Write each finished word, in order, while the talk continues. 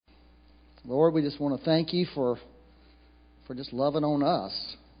Lord, we just want to thank you for just loving on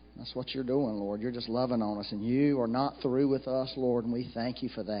us. That's what you're doing, Lord. You're just loving on us, and you are not through with us, Lord, and we thank you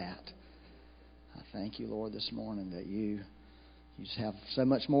for that. I thank you, Lord, this morning that you just have so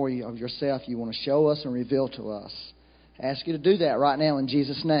much more of yourself you want to show us and reveal to us. I ask you to do that right now in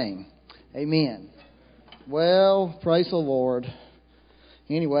Jesus' name. Amen. Well, praise the Lord.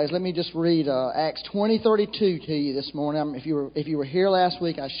 Anyways, let me just read Acts 20:32 to you this morning. If you were here last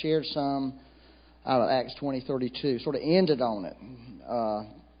week, I shared some out of Acts 20:32. Sort of ended on it.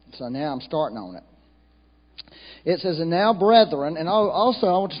 So now I'm starting on it. It says, "And now, brethren," and also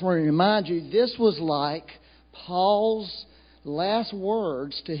I just want to remind you, this was like Paul's last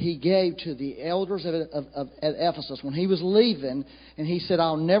words he gave to the elders at Ephesus when he was leaving, and he said,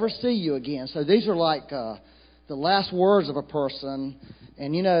 "I'll never see you again." So these are like the last words of a person.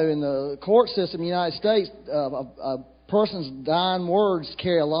 And you know, in the court system in the United States, a person's dying words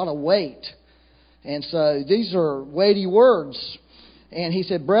carry a lot of weight. And so these are weighty words. And he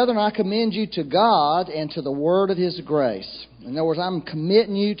said, "Brethren, I commend you to God and to the word of His grace." In other words, I'm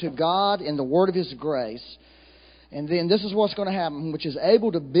committing you to God and the word of His grace. And then this is what's going to happen, which is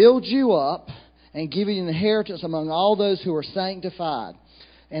able to build you up and give you an inheritance among all those who are sanctified.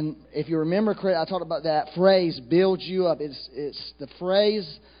 And if you remember correctly, I talked about that phrase, build you up. It's the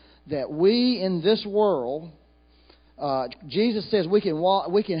phrase that we in this world, Jesus says we can walk,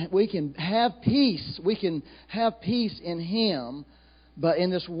 we can have peace. We can have peace in Him, but in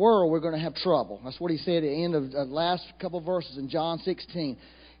this world we're going to have trouble. That's what He said at the end of the last couple of verses in John 16.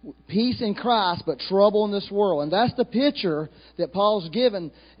 Peace in Christ, but trouble in this world. And that's the picture that Paul's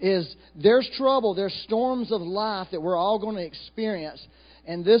given, is there's trouble, there's storms of life that we're all going to experience.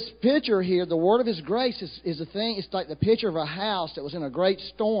 And this picture here, the word of His grace, is a thing. It's like the picture of a house that was in a great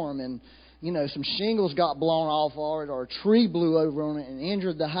storm, and you know, some shingles got blown off of it, or a tree blew over on it and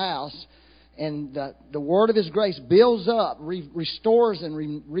injured the house. And the word of His grace builds up, restores,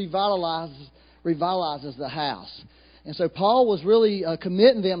 and revitalizes the house. And so Paul was really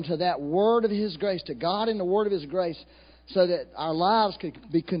committing them to that word of His grace, to God and the word of His grace, so that our lives could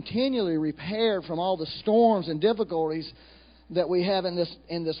be continually repaired from all the storms and difficulties that we have in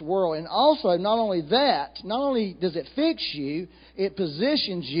this world. And also, not only does it fix you, it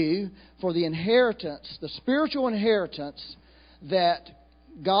positions you for the inheritance, the spiritual inheritance that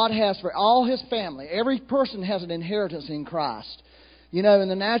God has for all His family. Every person has an inheritance in Christ. You know, in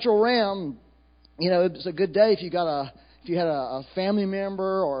the natural realm, you know, it's a good day if you had a family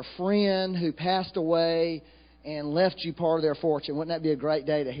member or a friend who passed away and left you part of their fortune. Wouldn't that be a great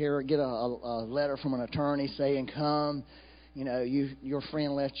day to get a letter from an attorney saying, "Come, you know, your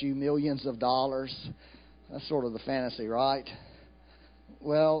friend left you millions of dollars." That's sort of the fantasy, right?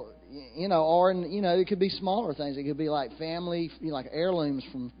 Well, you know, or you know, it could be smaller things. It could be like family, you know, like heirlooms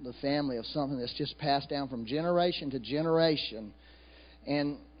from the family of something that's just passed down from generation to generation.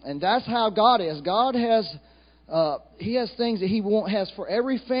 And that's how God is. God has He has things that He has for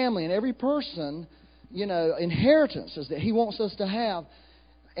every family and every person, you know, inheritances that He wants us to have.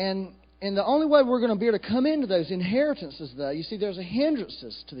 And the only way we're going to be able to come into those inheritances, though, you see, there's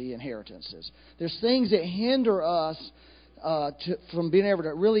hindrances to the inheritances. There's things that hinder us from being able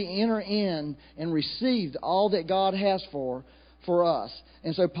to really enter in and receive all that God has for us.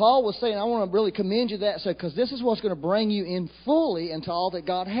 And so Paul was saying, I want to really commend you that, because this is what's going to bring you in fully into all that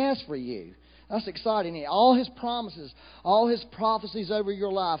God has for you. That's exciting. All His promises, all His prophecies over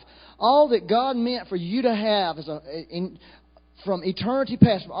your life, all that God meant for you to have from eternity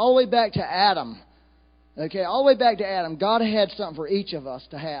past, all the way back to Adam. Okay, all the way back to Adam, God had something for each of us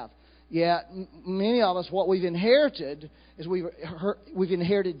to have. Yet, many of us, what we've inherited is we've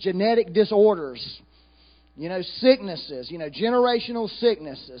inherited genetic disorders. You know, sicknesses, you know, generational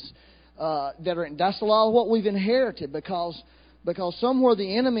sicknesses that's a lot of what we've inherited because somewhere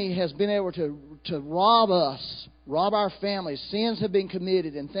the enemy has been able to rob us, rob our families. Sins have been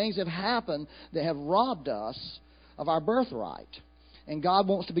committed and things have happened that have robbed us of our birthright. And God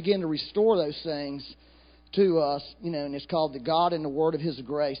wants to begin to restore those things to us, you know, and it's called the God and the Word of His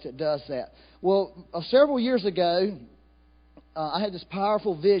grace that does that. Well, several years ago, I had this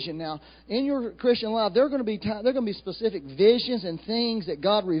powerful vision. Now, in your Christian life, there are going to be specific visions and things that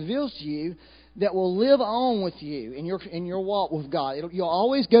God reveals to you that will live on with you in your walk with God. You'll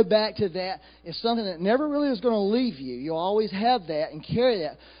always go back to that. It's something that never really is going to leave you. You'll always have that and carry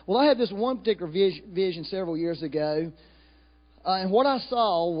that. Well, I had this one particular vision several years ago, and what I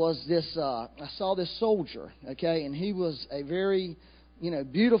saw was this. I saw this soldier, okay, and he was a very,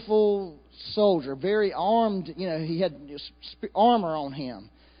 beautiful soldier, very armed. He had armor on him,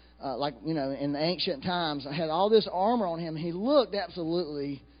 in the ancient times. I had all this armor on him. He looked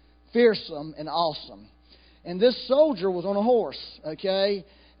absolutely fearsome and awesome. And this soldier was on a horse, okay?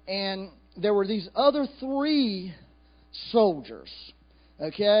 And there were these other 3 soldiers,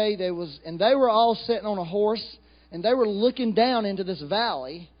 okay? They were all sitting on a horse, and they were looking down into this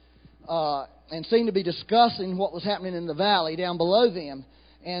valley and seemed to be discussing what was happening in the valley down below them.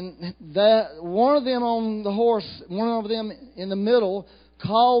 And one of them on the horse, one of them in the middle,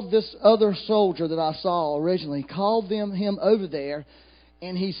 called this other soldier that I saw originally, called him over there,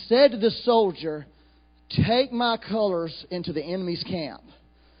 and he said to this soldier, "Take my colors into the enemy's camp."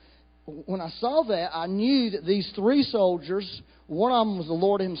 When I saw that, I knew that these 3 soldiers, one of them was the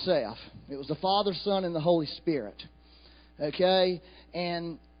Lord Himself. It was the Father, Son, and the Holy Spirit. Okay?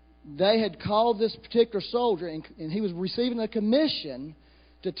 And they had called this particular soldier, and he was receiving a commission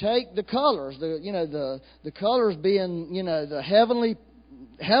to take the colors, the colors being, the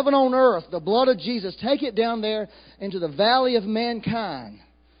heaven on earth, the blood of Jesus, take it down there into the valley of mankind.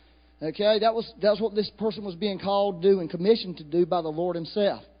 Okay, that's what this person was being called to do and commissioned to do by the Lord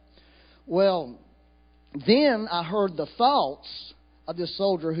Himself. Well, then I heard the thoughts of this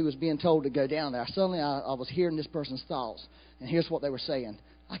soldier who was being told to go down there. Suddenly I was hearing this person's thoughts, and here's what they were saying: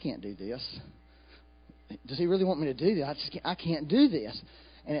 "I can't do this. Does he really want me to do this? I can't do this."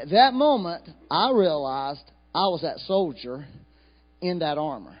 And at that moment, I realized I was that soldier in that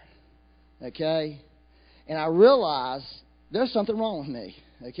armor. Okay? And I realized there's something wrong with me.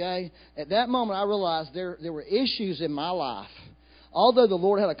 Okay? At that moment, I realized there were issues in my life. Although the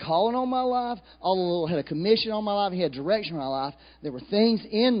Lord had a calling on my life, although the Lord had a commission on my life, He had direction on my life, there were things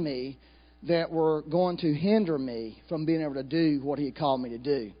in me that were going to hinder me from being able to do what He had called me to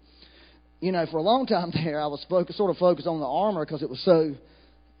do. For a long time there, I was sort of focused on the armor because it was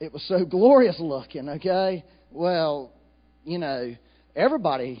so glorious looking, okay? Well,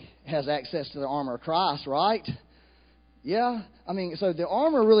 everybody has access to the armor of Christ, right? Yeah? So the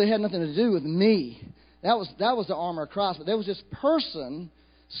armor really had nothing to do with me. That was the armor of Christ. But there was this person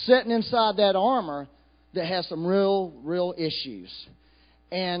sitting inside that armor that has some real issues.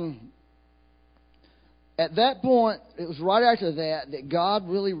 And at that point, it was right after that God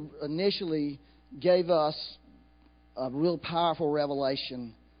really initially gave us a real powerful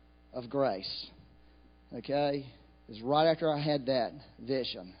revelation of grace. Okay? It was right after I had that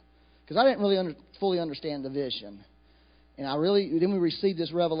vision. Because I didn't really fully understand the vision. And then we received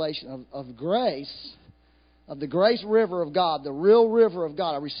this revelation of grace, of the grace river of God, the real river of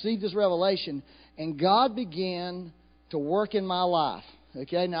God. I received this revelation, and God began to work in my life.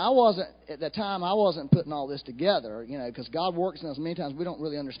 Okay? Now, at that time, I wasn't putting all this together, because God works in us many times. We don't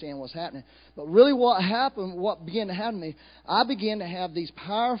really understand what's happening. But really what began to happen to me, I began to have these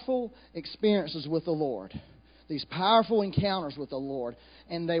powerful experiences with the Lord. These powerful encounters with the Lord.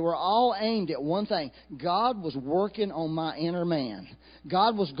 And they were all aimed at one thing. God was working on my inner man.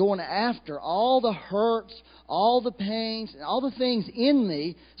 God was going after all the hurts, all the pains, and all the things in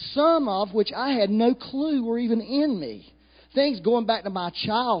me, some of which I had no clue were even in me. Things going back to my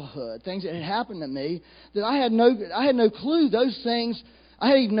childhood, things that had happened to me that I had no clue. Those things, I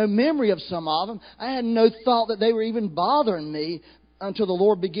had even no memory of some of them. I had no thought that they were even bothering me until the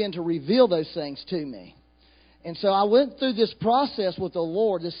Lord began to reveal those things to me. And so I went through this process with the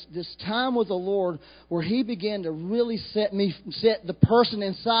Lord, this time with the Lord, where He began to really set the person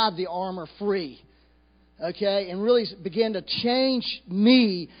inside the armor free. Okay? And really began to change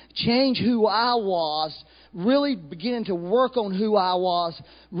me, change who I was, really beginning to work on who I was,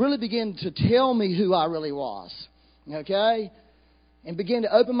 really begin to tell me who I really was. Okay? And begin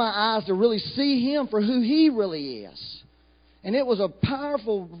to open my eyes to really see Him for who He really is. And it was a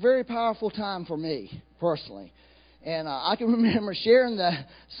powerful, very powerful time for me, personally. And I can remember sharing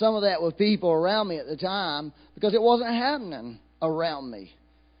some of that with people around me at the time because it wasn't happening around me.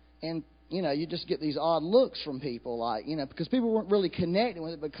 And, you just get these odd looks from people, because people weren't really connecting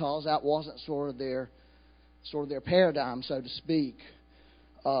with it because that wasn't sort of their paradigm, so to speak,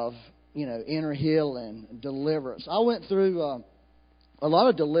 of, inner healing, deliverance. I went through a lot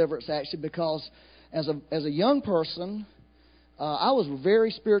of deliverance, actually, because as a young person, I was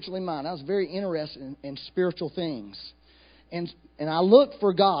very spiritually minded. I was very interested in spiritual things. And I looked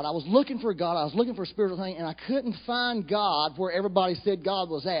for God. I was looking for God. I was looking for spiritual things, and I couldn't find God where everybody said God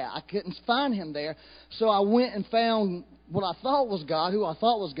was at. I couldn't find Him there. So I went and found what I thought was God, who I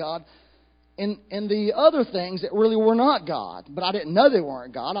thought was God, and the other things that really were not God. But I didn't know they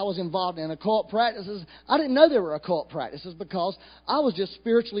weren't God. I was involved in occult practices. I didn't know they were occult practices because I was just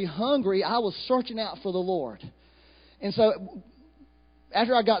spiritually hungry. I was searching out for the Lord. And so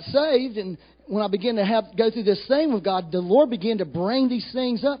after I got saved and when I began to go through this thing with God, the Lord began to bring these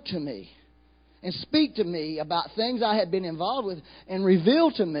things up to me. and speak to me about things I had been involved with and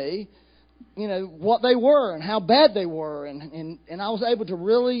reveal to me, what they were and how bad they were. And I was able to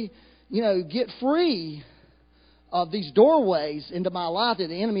really, get free of these doorways into my life that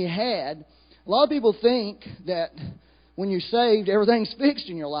the enemy had. A lot of people think that when you're saved, everything's fixed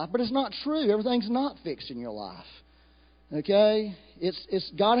in your life, but it's not true. Everything's not fixed in your life. Okay?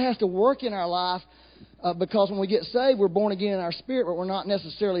 It's God has to work in our life because when we get saved, we're born again in our spirit, but we're not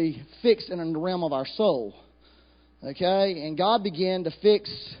necessarily fixed in the realm of our soul. Okay? And God began to fix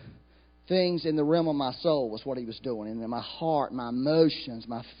things in the realm of my soul was what He was doing. And in my heart, my emotions,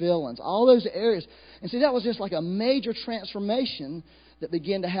 my feelings, all those areas. And see, that was just like a major transformation that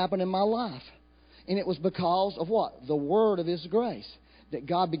began to happen in my life. And it was because of what? The Word of His grace. That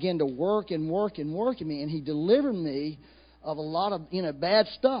God began to work and work and work in me. And He delivered me of a lot of bad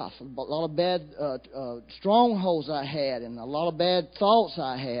stuff. A lot of bad strongholds I had. And a lot of bad thoughts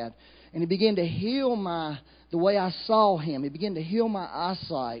I had. And He began to heal the way I saw Him. He began to heal my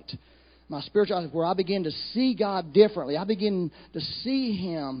eyesight. My spirituality, where I began to see God differently. I began to see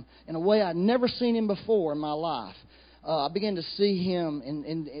Him in a way I'd never seen Him before in my life. I began to see Him, and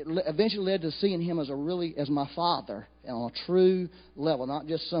it eventually led to seeing Him as my Father, and on a true level, not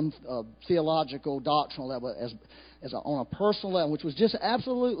just some theological, doctrinal level, on a personal level, which was just that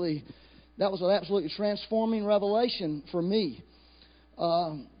was an absolutely transforming revelation for me.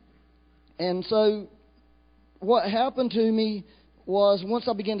 And so, what happened to me was once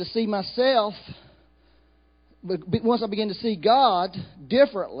I began to see myself, once I began to see God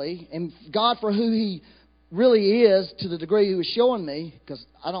differently, and God for who He really is to the degree He was showing me, because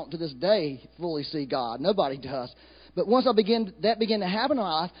I don't to this day fully see God. Nobody does. But once that began to happen in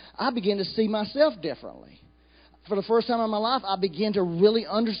my life, I began to see myself differently. For the first time in my life, I began to really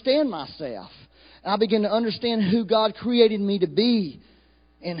understand myself. I began to understand who God created me to be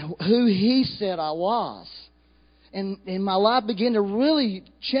and who He said I was. And my life began to really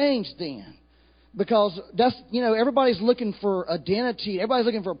change then. Because that's, everybody's looking for identity. Everybody's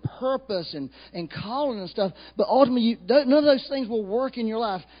looking for purpose and calling and stuff. But ultimately, none of those things will work in your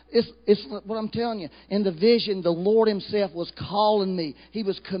life. It's what I'm telling you. In the vision, the Lord Himself was calling me. He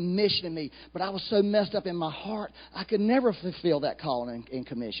was commissioning me. But I was so messed up in my heart, I could never fulfill that calling and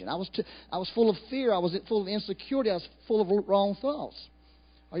commission. I was full of fear. I was full of insecurity. I was full of wrong thoughts.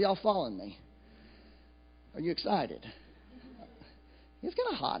 Are y'all following me? Are you excited? It's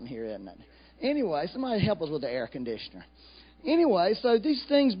kind of hot in here, isn't it? Anyway, somebody help us with the air conditioner. Anyway, so these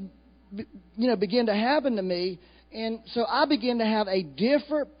things, began to happen to me, and so I began to have a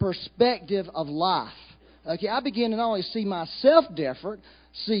different perspective of life. Okay, I began to not only see myself different,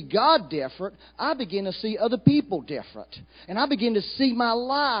 see God different, I began to see other people different. And I began to see my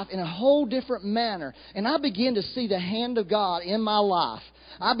life in a whole different manner. And I began to see the hand of God in my life.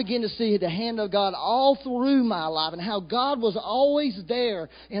 I began to see the hand of God all through my life and how God was always there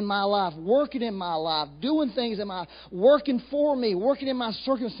in my life, working in my life, doing things in my working for me, working in my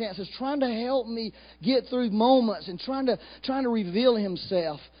circumstances, trying to help me get through moments and trying to reveal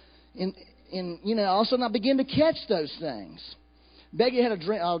Himself. And all of a sudden I began to catch those things. Becky had a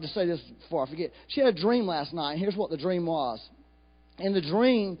dream. I'll just say this before I forget. She had a dream last night, and here's what the dream was. In the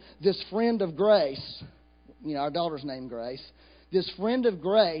dream, this friend of Grace, our daughter's named Grace, this friend of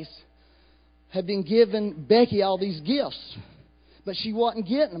Grace had been giving Becky all these gifts, but she wasn't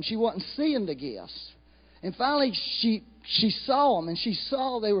getting them. She wasn't seeing the gifts. And finally, she saw them, and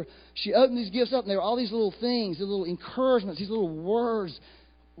she opened these gifts up, and there were all these little things, these little encouragements, these little words,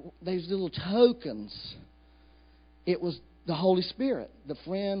 these little tokens. It was the Holy Spirit. The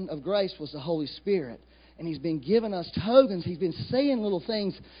friend of Grace was the Holy Spirit. And He's been giving us tokens. He's been saying little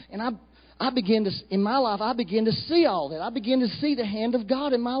things. And in my life, I began to see all that. I began to see the hand of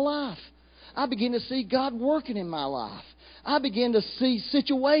God in my life. I began to see God working in my life. I began to see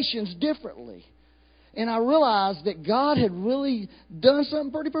situations differently. And I realized that God had really done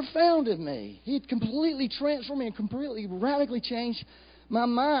something pretty profound in me. He had completely transformed me and completely, radically changed my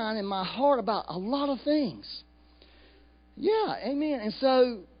mind and my heart about a lot of things. Yeah, amen. And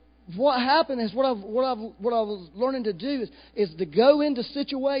so what happened is what I was learning to do is to go into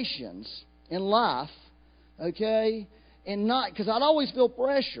situations in life, okay, and not, because I'd always feel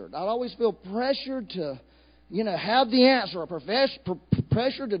pressured. I'd always feel pressured to, have the answer, or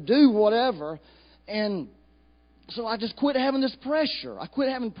pressure to do whatever, and so I just quit having this pressure. I quit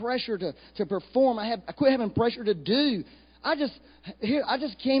having pressure to perform. I quit having pressure to do. I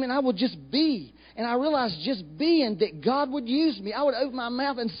just came and I would just be. And I realized just being that God would use me. I would open my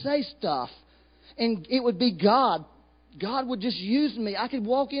mouth and say stuff. And it would be God. God would just use me. I could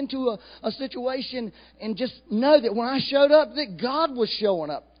walk into a situation and just know that when I showed up, that God was showing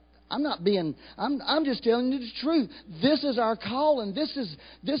up. I'm just telling you the truth. This is our call, and this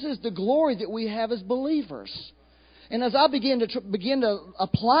is the glory that we have as believers. And as I begin to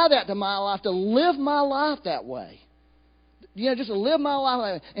apply that to my life, to live my life that way, just to live my life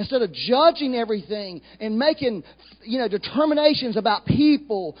that way, instead of judging everything and making, determinations about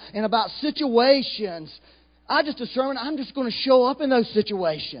people and about situations, I just determine I'm just going to show up in those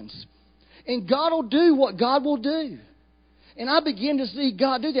situations. And God will do what God will do. And I begin to see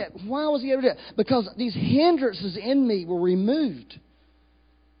God do that. Why was He able to do that? Because these hindrances in me were removed.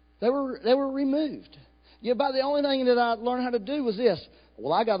 They were removed. About the only thing that I learned how to do was this.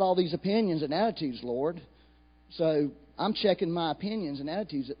 Well, I got all these opinions and attitudes, Lord. So I'm checking my opinions and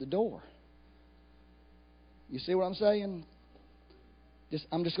attitudes at the door. You see what I'm saying?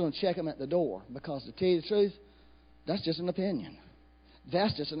 I'm just going to check them at the door. Because to tell you the truth, that's just an opinion.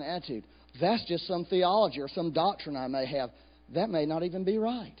 That's just an attitude. That's just some theology or some doctrine I may have. That may not even be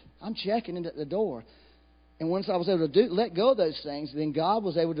right. I'm checking it at the door. And once I was able to let go of those things, then God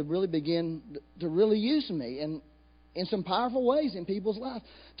was able to really begin to really use me in some powerful ways in people's lives,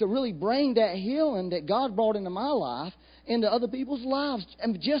 to really bring that healing that God brought into my life into other people's lives,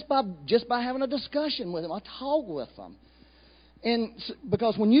 and just by having a discussion with them, I talk with them. And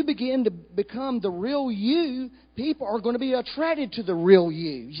because when you begin to become the real you, people are going to be attracted to the real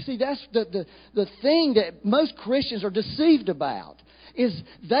you. You see, that's the thing that most Christians are deceived about, is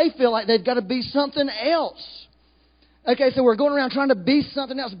they feel like they've got to be something else. Okay, so we're going around trying to be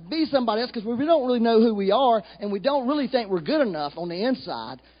something else, be somebody else, because we don't really know who we are, and we don't really think we're good enough on the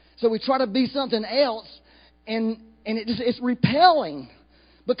inside. So we try to be something else, and it's repelling.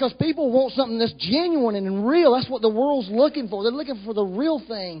 Because people want something that's genuine and real. That's what the world's looking for. They're looking for the real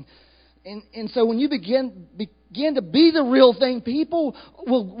thing. And so when you begin to be the real thing, people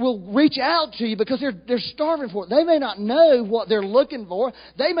will reach out to you because they're starving for it. They may not know what they're looking for.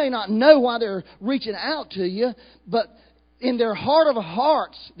 They may not know why they're reaching out to you. But in their heart of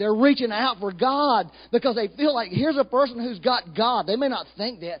hearts, they're reaching out for God because they feel like here's a person who's got God. They may not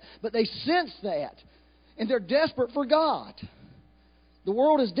think that, but they sense that. And they're desperate for God. The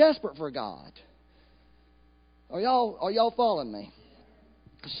world is desperate for God. Are y'all following me?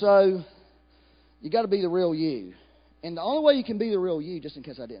 So, you got to be the real you. And the only way you can be the real you, just in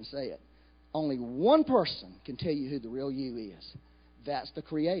case I didn't say it, only one person can tell you who the real you is. That's the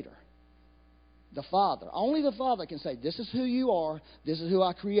Creator. The Father. Only the Father can say, this is who you are. This is who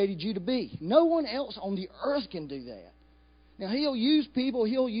I created you to be. No one else on the earth can do that. Now, He'll use people,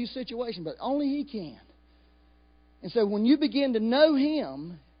 He'll use situations, but only He can. And so when you begin to know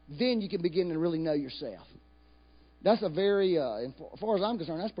Him, then you can begin to really know yourself. That's a very, as far as I'm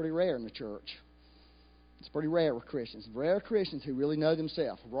concerned, that's pretty rare in the church. It's pretty rare with Christians. Rare Christians who really know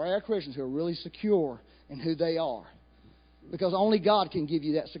themselves. Rare Christians who are really secure in who they are. Because only God can give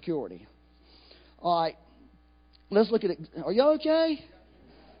you that security. All right, let's look at it. Are y'all okay?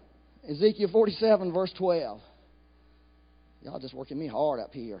 Ezekiel 47, verse 12. Y'all just working me hard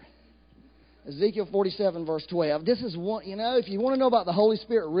up here. Ezekiel 47, verse 12. This is one, if you want to know about the Holy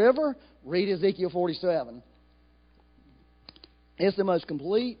Spirit River, read Ezekiel 47. It's the most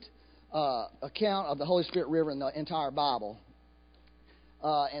complete account of the Holy Spirit River in the entire Bible.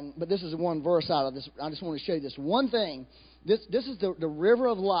 But this is one verse out of this. I just want to show you this one thing. This is the river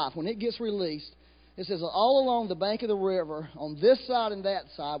of life. When it gets released, it says all along the bank of the river, on this side and that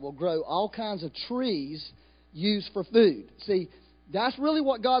side, will grow all kinds of trees used for food. See, that's really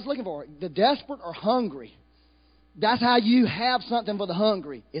what God's looking for. The desperate are hungry. That's how you have something for the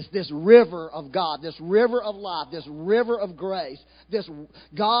hungry. It's this river of God, this river of life, this river of grace, this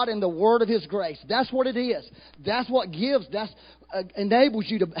God and the Word of His grace. That's what it is. That's what gives, enables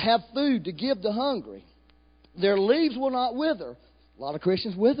you to have food to give the hungry. Their leaves will not wither. A lot of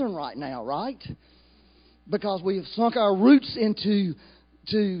Christians withering right now, right? Because we've sunk our roots into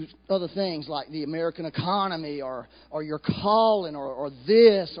other things like the American economy or your calling or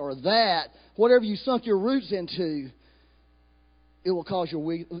this or that. Whatever you sunk your roots into, it will cause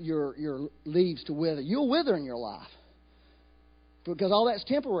your leaves to wither. You'll wither in your life because all that's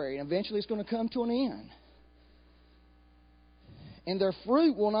temporary, and eventually it's going to come to an end. And their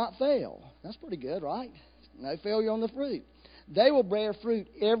fruit will not fail. That's pretty good, right? No failure on the fruit. They will bear fruit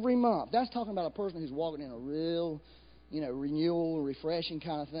every month. That's talking about a person who's walking in a real, renewal, refreshing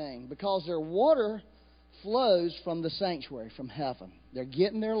kind of thing. Because their water flows from the sanctuary, from heaven. They're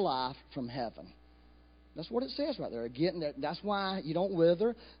getting their life from heaven. That's what it says right there. That's why you don't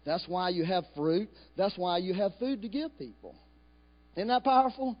wither. That's why you have fruit. That's why you have food to give people. Isn't that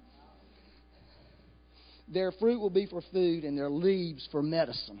powerful? Their fruit will be for food and their leaves for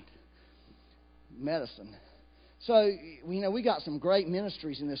medicine. Medicine. So, we got some great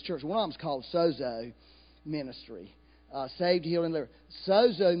ministries in this church. One of them's called Sozo Ministry, Saved, Healed, and Delivered.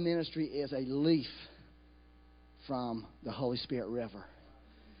 Sozo Ministry is a leaf from the Holy Spirit River.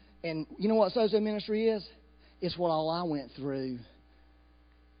 And you know what Sozo Ministry is? It's what all I went through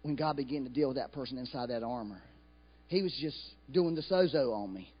when God began to deal with that person inside that armor. He was just doing the sozo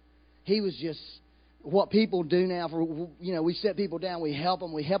on me. He was just what people do now. We set people down. We help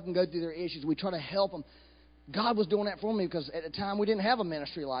them go through their issues. We try to help them. God was doing that for me because at the time we didn't have a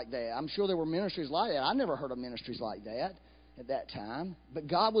ministry like that. I'm sure there were ministries like that. I never heard of ministries like that at that time. But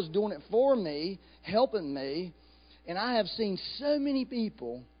God was doing it for me, helping me. And I have seen so many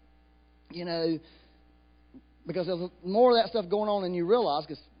people, because there's more of that stuff going on than you realize,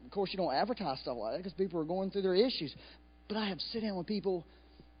 because, of course, you don't advertise stuff like that because people are going through their issues. But I have sit down with people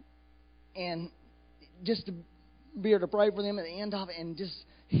and just to be able to pray for them at the end of it and just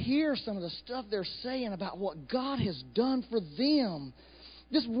hear some of the stuff they're saying about what God has done for them.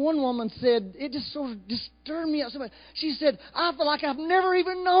 This one woman said, it just sort of disturbed me out so much. She said, I feel like I've never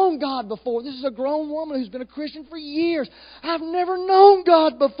even known God before. This is a grown woman who's been a Christian for years. I've never known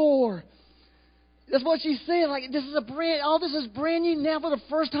God before. That's what she said. Like, this is brand new now for the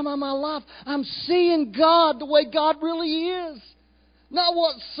first time in my life. I'm seeing God the way God really is. Not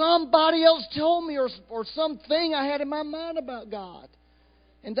what somebody else told me or something I had in my mind about God.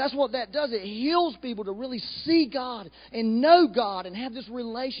 And that's what that does. It heals people to really see God and know God and have this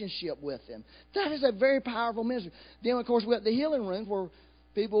relationship with Him. That is a very powerful ministry. Then, of course, we have the healing rooms where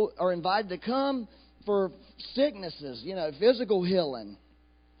people are invited to come for sicknesses, physical healing.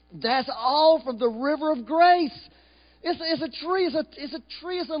 That's all from the river of grace. It's a tree.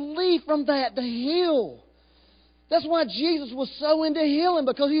 It's a leaf from that to heal. That's why Jesus was so into healing,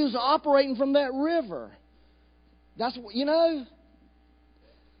 because He was operating from that river. That's why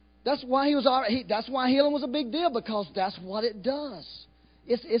healing was a big deal, because that's what it does.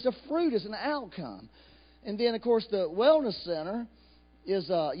 It's a fruit. It's an outcome. And then, of course, the wellness center is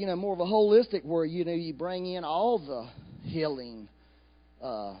more of a holistic, where you bring in all the healing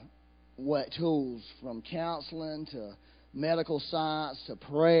tools, from counseling to medical science to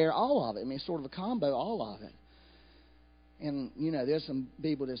prayer, all of it. I mean, it's sort of a combo, all of it. And there's some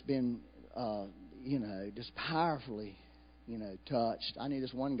people that's been just powerfully touched. I knew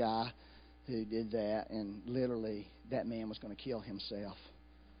this one guy who did that, and literally that man was going to kill himself.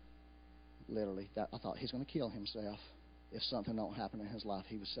 Literally, I thought he's going to kill himself if something don't happen in his life.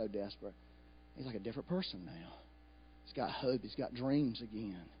 He was so desperate. He's like a different person now. He's got hope. He's got dreams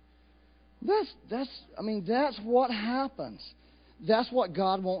again. That's what happens. That's what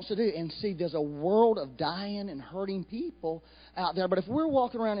God wants to do. And see, there's a world of dying and hurting people out there. But if we're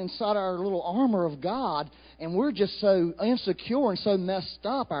walking around inside our little armor of God and we're just so insecure and so messed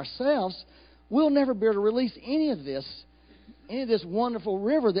up ourselves, we'll never be able to release any of this wonderful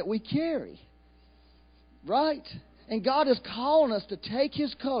river that we carry. Right? And God is calling us to take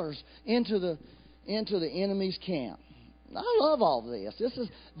His colors into the enemy's camp. I love all this.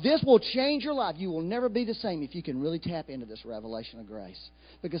 This will change your life. You will never be the same if you can really tap into this revelation of grace.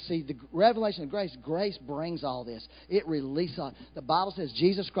 Because, see, the revelation of grace brings all this. It releases all. The Bible says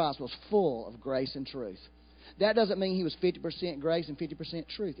Jesus Christ was full of grace and truth. That doesn't mean He was 50% grace and 50%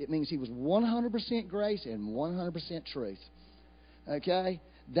 truth. It means He was 100% grace and 100% truth. Okay?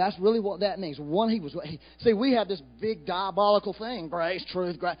 That's really what that means. See, we have this big diabolical thing, grace,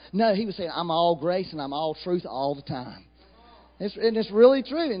 truth, grace. No, He was saying, I'm all grace and I'm all truth all the time. It's really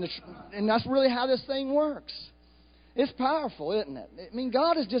true, and that's really how this thing works. It's powerful, isn't it? I mean,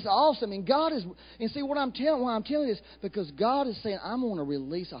 God is just awesome. And see, why I'm telling you this, because God is saying, I'm going to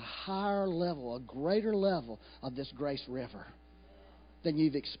release a higher level, a greater level of this grace river than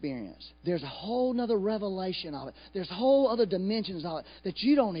you've experienced. There's a whole other revelation of it. There's whole other dimensions of it that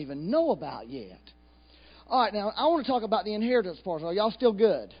you don't even know about yet. All right, now, I want to talk about the inheritance part. Are y'all still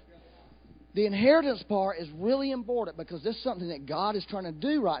good? The inheritance part is really important, because this is something that God is trying to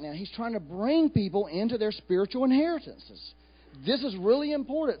do right now. He's trying to bring people into their spiritual inheritances. This is really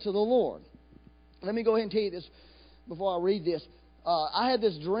important to the Lord. Let me go ahead and tell you this before I read this. I had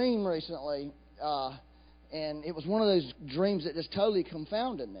this dream recently, and it was one of those dreams that just totally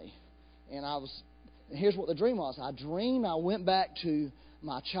confounded me. And here's what the dream was. I dreamed I went back to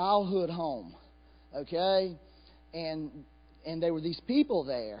my childhood home, okay? And there were these people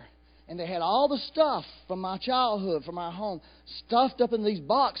there. And they had all the stuff from my childhood, from our home, stuffed up in these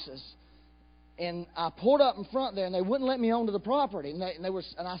boxes. And I pulled up in front there, and they wouldn't let me onto the property. And I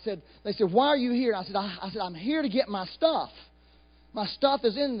said, "Why are you here?" And I said, "I'm here to get my stuff. My stuff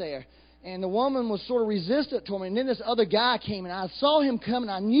is in there." And the woman was sort of resistant to him. And then this other guy came, and I saw him coming.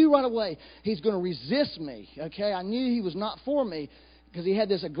 I knew right away he's going to resist me. Okay, I knew he was not for me because he had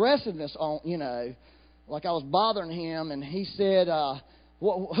this aggressiveness on, like I was bothering him. And he said,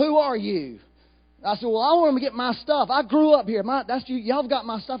 "Who are you?" I said, "Well, I want him to get my stuff. I grew up here. That's you. Y'all got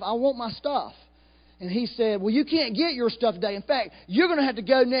my stuff. I want my stuff." And he said, "Well, you can't get your stuff today. In fact, you're going to have to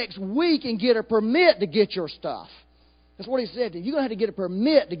go next week and get a permit to get your stuff." That's what he said to you. You're going to have to get a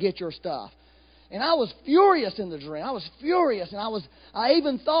permit to get your stuff. And I was furious in the dream. I was furious. And I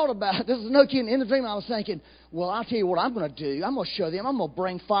even thought about, this is no kidding, in the dream I was thinking, well, I'll tell you what I'm going to do. I'm going to show them. I'm going to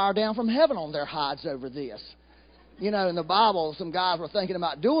bring fire down from heaven on their hides over this. In the Bible, some guys were thinking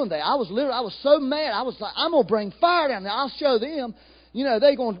about doing that. I was so mad. I was like, I'm going to bring fire down there. I'll show them.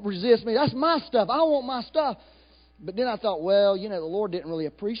 They're going to resist me. That's my stuff. I want my stuff. But then I thought, well, the Lord didn't really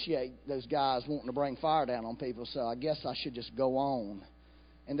appreciate those guys wanting to bring fire down on people, so I guess I should just go on.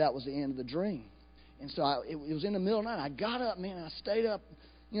 And that was the end of the dream. And so it was in the middle of the night. I got up, man, and I stayed up,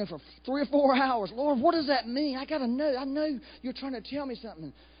 for 3 or 4 hours. Lord, what does that mean? I got to know. I know you're trying to tell me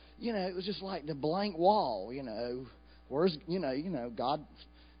something. It was just like the blank wall, Where's, God,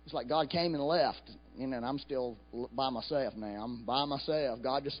 it's like God came and left. And I'm still by myself now. I'm by myself.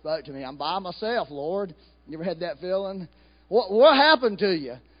 God just spoke to me. I'm by myself, Lord. You ever had that feeling? What happened to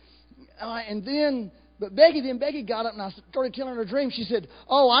you? But Becky got up and I started telling her a dream. She said,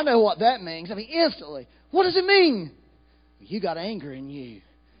 "Oh, I know what that means." Instantly. What does it mean? You got anger in you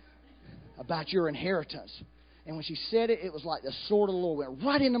about your inheritance. And when she said it, it was like the sword of the Lord went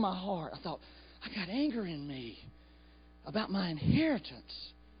right into my heart. I thought, I got anger in me about my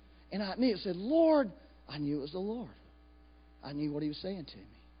inheritance. And I immediately said, Lord, I knew it was the Lord. I knew what He was saying to me.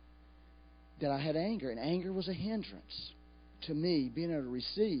 That I had anger, and anger was a hindrance to me being able to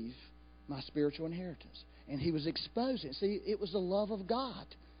receive my spiritual inheritance. And He was exposing it. See, it was the love of God.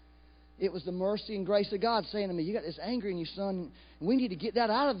 It was the mercy and grace of God saying to me, you got this anger in you, son, and we need to get that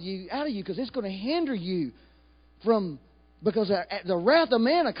out of you because it's going to hinder you because the wrath of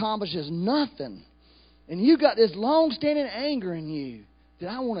man accomplishes nothing. And you got this long-standing anger in you that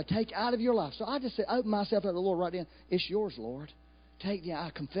I want to take out of your life. So I just said, open myself up to the Lord right then. It's yours, Lord.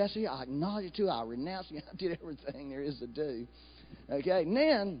 I confess to you, I acknowledge it to you, I renounce you, I did everything there is to do. Okay,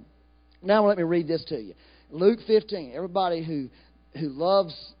 and now let me read this to you. Luke 15. Everybody who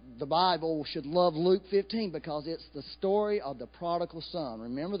loves the Bible should love Luke 15 because it's the story of the prodigal son.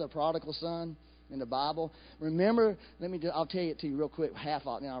 Remember the prodigal son in the Bible? Remember, I'll tell you it to you real quick, half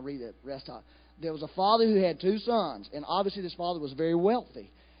of it, then I'll read the rest of it. There was a father who had 2 sons, and obviously this father was very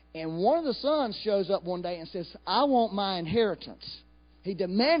wealthy. And one of the sons shows up one day and says, I want my inheritance. He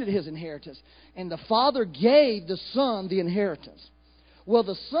demanded his inheritance, and the father gave the son the inheritance. Well,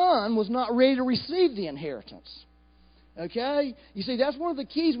 the son was not ready to receive the inheritance. Okay? You see, that's one of the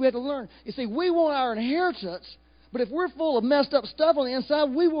keys we have to learn. You see, we want our inheritance, but if we're full of messed up stuff on the inside,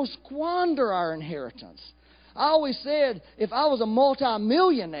 we will squander our inheritance. I always said, if I was a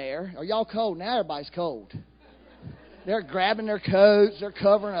multi-millionaire, are y'all cold? Now everybody's cold. They're grabbing their coats, they're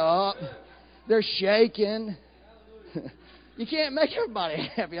covering up, they're shaking. You can't make everybody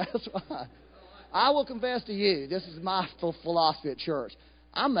happy, that's why. I will confess to you, this is my philosophy at church.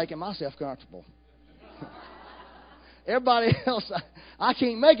 I'm making myself comfortable. Everybody else, I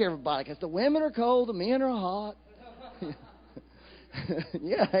can't make everybody, because the women are cold, the men are hot.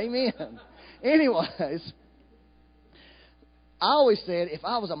 Yeah, amen. Anyways, I always said if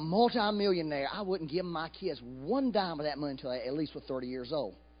I was a multi-millionaire, I wouldn't give my kids one dime of that money until they at least were 30 years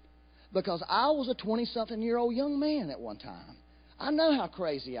old. Because I was a 20-something-year-old young man at one time. I know how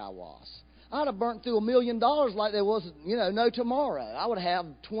crazy I was. I'd have burnt through $1 million like there was, no tomorrow. I would have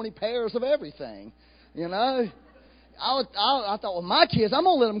 20 pairs of everything, I thought, well, my kids, I'm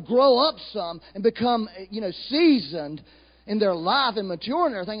going to let them grow up some and become, seasoned in their life and mature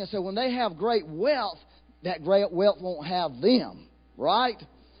and everything. And so when they have great wealth, that great wealth won't have them, right?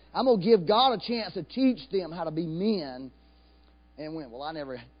 I'm going to give God a chance to teach them how to be men. And went, well, I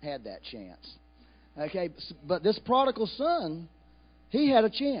never had that chance. Okay, but this prodigal son, he had a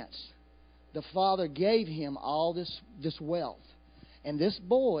chance. The father gave him all this wealth. And this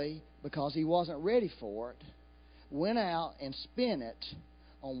boy, because he wasn't ready for it, went out and spent it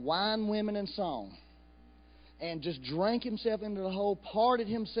on wine, women, and song. And just drank himself into the hole, partied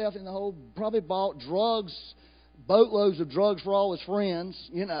himself in the hole, probably bought drugs, boatloads of drugs for all his friends,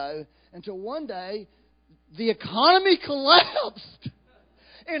 until one day the economy collapsed.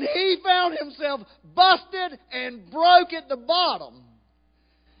 And he found himself busted and broke at the bottom.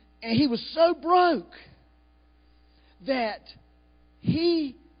 And he was so broke that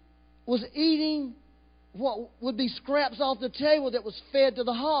he was eating what would be scraps off the table that was fed to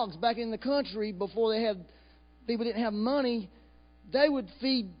the hogs back in the country before people didn't have money. They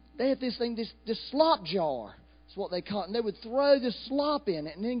had this slop jar. That's what they call it. And they would throw this slop in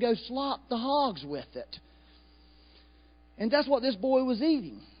it and then go slop the hogs with it. And that's what this boy was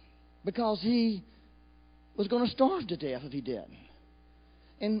eating, because he was going to starve to death if he didn't.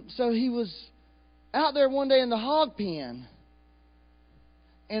 And so he was out there one day in the hog pen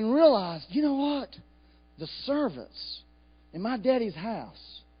and realized, you know what? The servants in my daddy's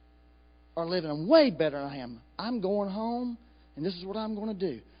house are living way better than I am. I'm going home, and this is what I'm going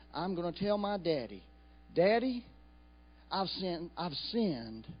to do. I'm going to tell my daddy, Daddy, I've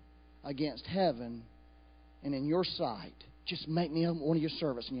sinned against heaven and in your sight. Just make me one of your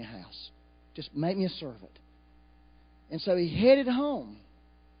servants in your house. Just make me a servant. And so he headed home.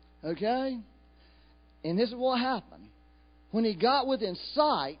 Okay? And this is what happened. When he got within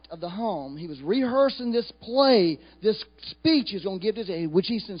sight of the home, he was rehearsing this play, this speech he was going to give to his, which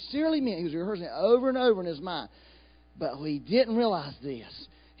he sincerely meant. He was rehearsing it over and over in his mind. But he didn't realize this.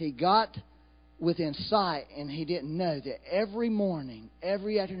 He got within sight, and he didn't know that every morning,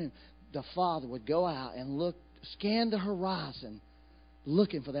 every afternoon, the father would go out and scan the horizon,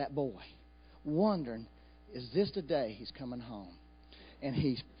 looking for that boy, wondering, is this the day he's coming home? And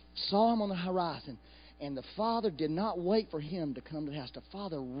he saw him on the horizon, and the father did not wait for him to come to the house. The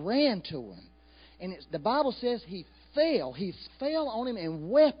father ran to him. And the Bible says he fell. He fell on him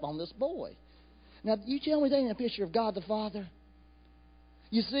and wept on this boy. Now, you tell me that ain't a picture of God the Father?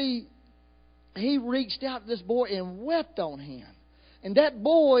 You see, he reached out to this boy and wept on him. And that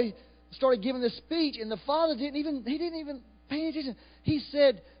boy started giving this speech, and the father didn't even pay attention. He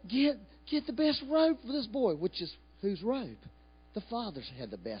said, get the best robe for this boy, which is whose robe? The father's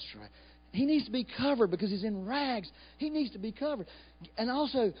had the best robe. He needs to be covered because he's in rags. He needs to be covered. And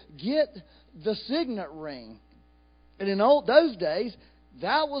also, get the signet ring. And in those days,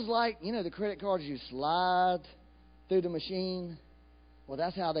 that was like, the credit cards you slide through the machine. Well,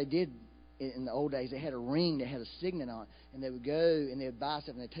 that's how they did in the old days. They had a ring that had a signet on it. And they would go and they would buy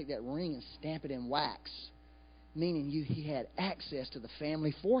stuff and they'd take that ring and stamp it in wax. Meaning he had access to the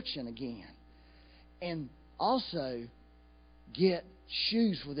family fortune again. And also, get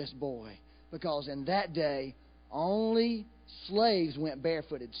shoes for this boy, because in that day only slaves went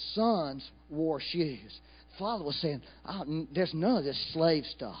barefooted. Sons wore shoes. Father was saying, there's none of this slave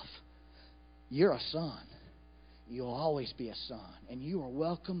stuff. You're a son. You'll always be a son, and you are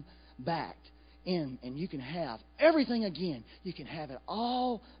welcome back in, and you can have everything again. You can have it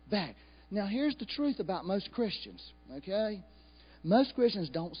all back. Now, here's the truth about most Christians, okay? Most Christians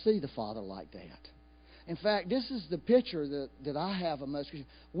don't see the Father like that. In fact, this is the picture that I have of most Christians.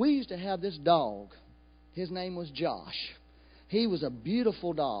 We used to have this dog. His name was Josh. He was a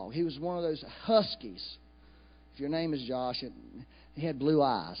beautiful dog. He was one of those huskies. If your name is Josh, he had blue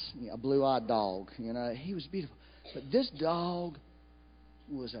eyes, a blue-eyed dog. He was beautiful. But this dog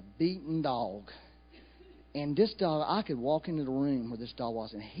was a beaten dog. And this dog, I could walk into the room where this dog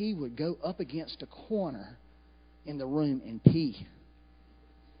was, and he would go up against a corner in the room and pee.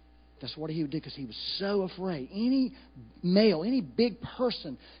 That's what he would do, because he was so afraid. Any male, any big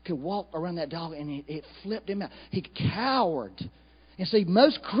person could walk around that dog, and it flipped him out. He cowered. And see,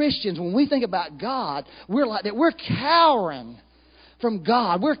 most Christians, when we think about God, we're like that. We're cowering from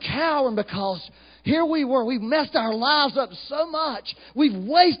God. We're cowering because here we were. We've messed our lives up so much. We've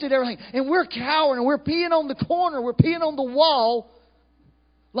wasted everything. And we're cowering, and we're peeing on the corner. We're peeing on the wall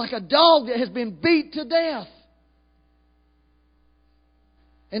like a dog that has been beat to death.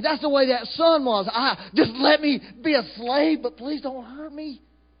 And that's the way that son was. Just let me be a slave, but please don't hurt me.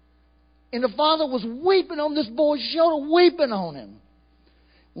 And the father was weeping on this boy's shoulder, weeping on him.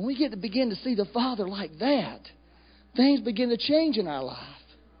 When we get to begin to see the Father like that, things begin to change in our life.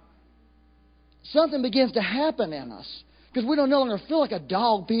 Something begins to happen in us, because we don't no longer feel like a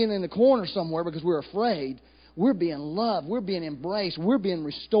dog peeing in the corner somewhere because we're afraid. We're being loved. We're being embraced. We're being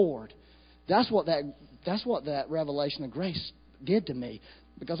restored. That's what that revelation of grace did to me.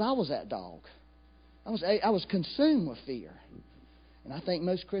 Because I was that dog. I was consumed with fear. And I think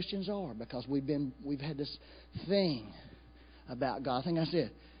most Christians are, because we've had this thing about God. I think I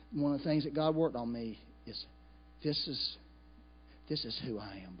said one of the things that God worked on me is this is who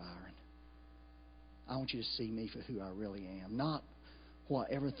I am, Byron. I want you to see me for who I really am. Not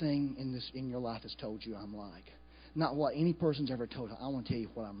what everything in your life has told you I'm like. Not what any person's ever told you. I want to tell you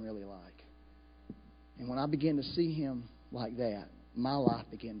what I'm really like. And when I begin to see Him like that, my life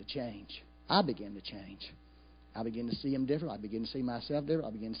began to change. I began to change. I began to see Him different. I began to see myself different.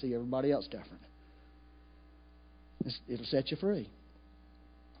 I began to see everybody else different. It'll set you free.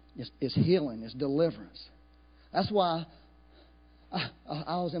 It's healing. It's deliverance. That's why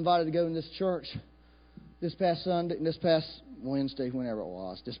I was invited to go in this church this past Sunday, this past Wednesday, whenever it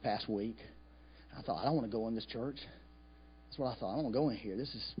was, this past week. I thought, I don't want to go in this church. That's what I thought. I don't want to go in here.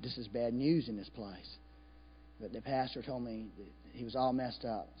 This is bad news in this place. But the pastor told me that he was all messed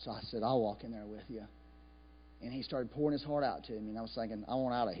up. So I said, I'll walk in there with you. And he started pouring his heart out to me. And I was thinking, I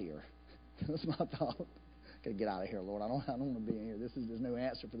want out of here. That's my thought. Got to get out of here, Lord. I don't want to be in here. There's no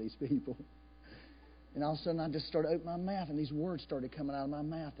answer for these people. And all of a sudden, I just started opening my mouth, and these words started coming out of my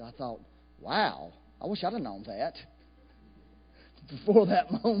mouth. And I thought, wow, I wish I'd have known that before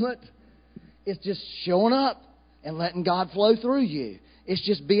that moment. It's just showing up and letting God flow through you. It's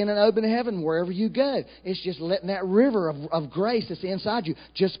just being an open heaven wherever you go. It's just letting that river of grace that's inside you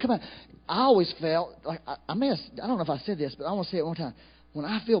just come out. I always felt like, I don't know if I said this, but I want to say it one time. When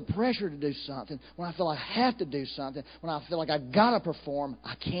I feel pressure to do something, when I feel I have to do something, when I feel like I got to perform,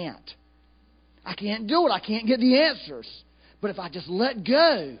 I can't. I can't do it. I can't get the answers. But if I just let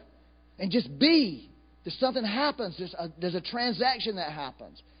go and just be, there's something happens. There's a transaction that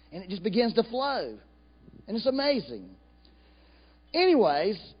happens. And it just begins to flow. And it's amazing.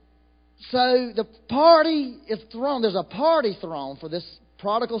 Anyways, so the party is thrown. There's a party thrown for this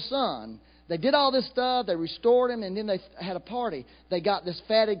prodigal son. They did all this stuff. They restored him. And then they had a party. They got this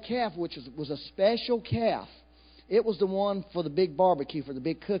fatted calf, which was a special calf. It was the one for the big barbecue, for the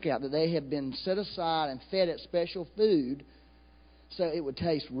big cookout, that they had been set aside and fed it special food so it would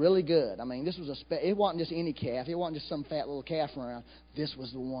taste really good. I mean, this was it wasn't just any calf. It wasn't just some fat little calf around. This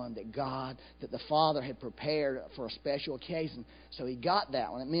was the one that the Father had prepared for a special occasion. So he got that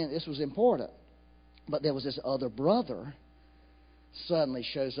one. It meant this was important. But there was this other brother suddenly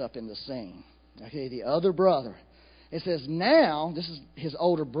shows up in the scene. Okay, the other brother. It says now, this is his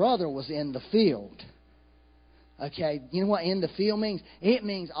older brother was in the field. Okay, you know what in the field means? It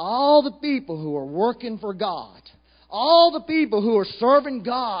means all the people who are working for God. All the people who are serving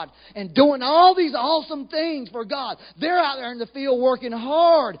God and doing all these awesome things for God. They're out there in the field working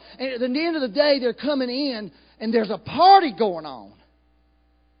hard. And at the end of the day, they're coming in and there's a party going on.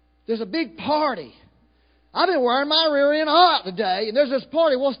 There's a big party. I've been wearing my rear end hot today and there's this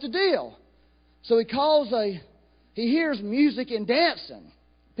party. What's the deal? So he hears music and dancing.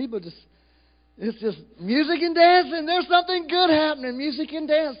 It's just music and dancing. There's something good happening. Music and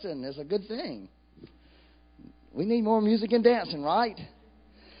dancing is a good thing. We need more music and dancing, right?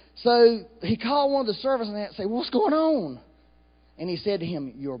 So he called one of the servants and said, what's going on? And he said to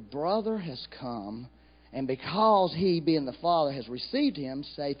him, your brother has come, and because he, being the father, has received him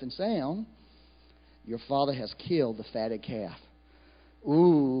safe and sound, your father has killed the fatted calf.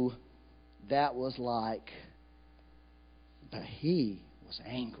 Ooh, that was like, but he was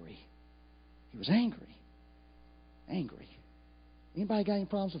angry. He was angry. Angry. Anybody got any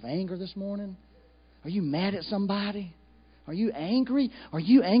problems with anger this morning? Are you mad at somebody? Are you angry? Are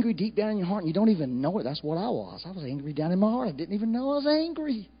you angry deep down in your heart and you don't even know it? That's what I was. I was angry down in my heart. I didn't even know I was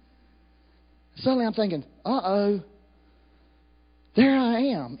angry. Suddenly I'm thinking, uh-oh. There I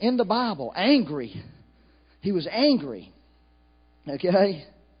am in the Bible, angry. He was angry. Okay?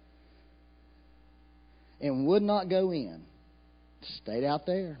 And would not go in. Stayed out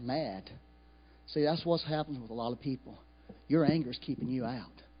there, mad. See, that's what's happening with a lot of people. Your anger is keeping you out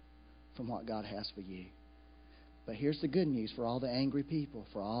from what God has for you. But here's the good news for all the angry people,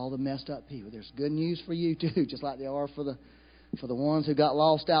 for all the messed up people. There's good news for you too, just like there are for the ones who got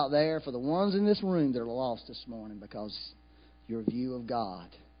lost out there, for the ones in this room that are lost this morning because your view of God.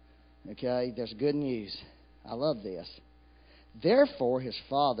 Okay? There's good news. I love this. Therefore, his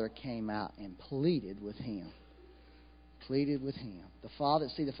father came out and pleaded with him. Pleaded with him. The father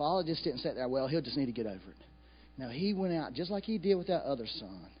just didn't sit there, well, he'll just need to get over it. No, he went out just like he did with that other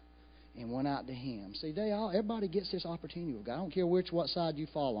son and went out to him. See, everybody gets this opportunity with God. I don't care what side you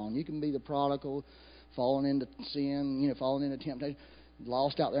fall on. You can be the prodigal, falling into sin, falling into temptation,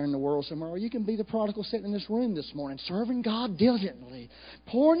 lost out there in the world somewhere, or you can be the prodigal sitting in this room this morning, serving God diligently,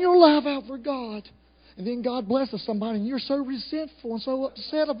 pouring your life out for God. And then God blesses somebody and you're so resentful and so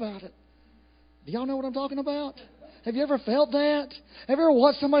upset about it. Do y'all know what I'm talking about? Have you ever felt that? Have you ever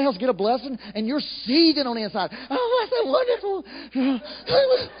watched somebody else get a blessing and you're seething on the inside? Oh, that's so wonderful.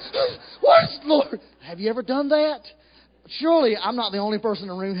 What's Lord? Have you ever done that? Surely I'm not the only person in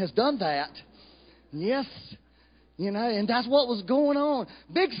the room who has done that. Yes. And that's what was going on.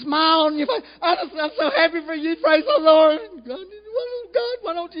 Big smile on your face. I'm so happy for you. Praise the Lord. God,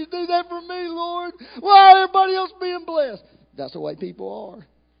 why don't you do that for me, Lord? Why everybody else being blessed? That's the way people are.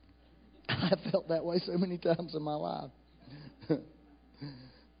 I felt that way so many times in my life.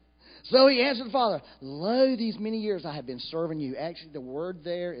 So he answered the father, lo, these many years I have been serving you. Actually, the word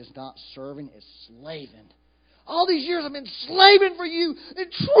there is not serving, it's slaving. All these years I've been slaving for you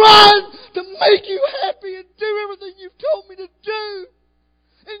and trying to make you happy and do everything you've told me to do.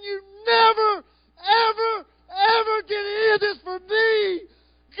 And you never, ever, ever did any of this for me.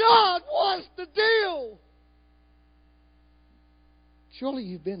 God, what's the deal? Surely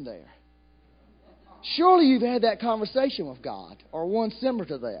you've been there. Surely you've had that conversation with God, or one similar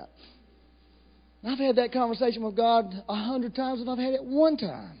to that. I've had that conversation with God 100 times, and I've had it one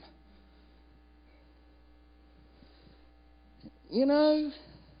time. You know,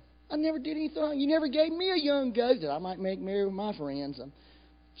 I never did anything. You never gave me a young goat that I might make merry with my friends. I'm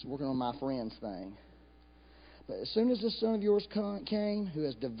just working on my friends thing. But as soon as this son of yours came, who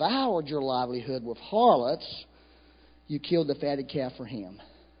has devoured your livelihood with harlots, you killed the fatted calf for him.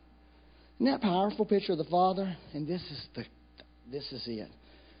 Isn't that a powerful picture of the Father? And this is it.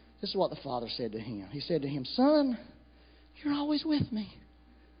 This is what the Father said to him. He said to him, son, you're always with me.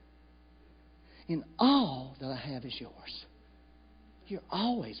 And all that I have is yours. You're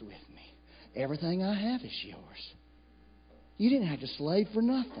always with me. Everything I have is yours. You didn't have to slave for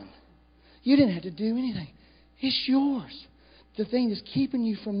nothing. You didn't have to do anything. It's yours. The thing that's keeping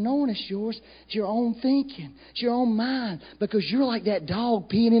you from knowing it's yours is your own thinking. It's your own mind. Because you're like that dog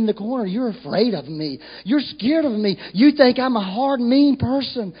peeing in the corner. You're afraid of me. You're scared of me. You think I'm a hard, mean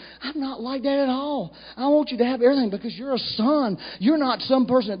person. I'm not like that at all. I want you to have everything because you're a son. You're not some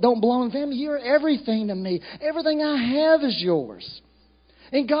person that don't belong in the family. You're everything to me. Everything I have is yours.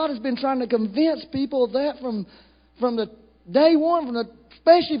 And God has been trying to convince people of that from the day one,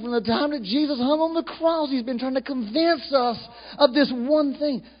 especially from the time that Jesus hung on the cross. He's been trying to convince us of this one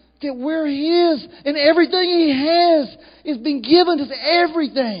thing, that we're His, and everything He has is been given to us.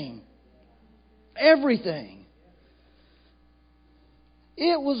 Everything. Everything.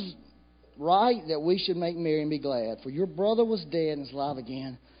 It was right that we should make merry and be glad, for your brother was dead and is alive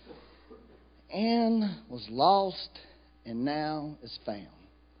again, and was lost and now is found.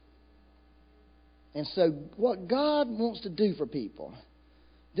 And so what God wants to do for people,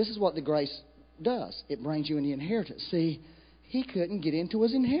 this is what the grace does. It brings you in the inheritance. See, he couldn't get into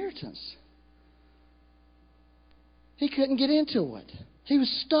his inheritance. He couldn't get into it. He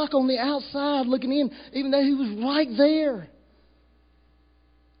was stuck on the outside looking in, even though he was right there.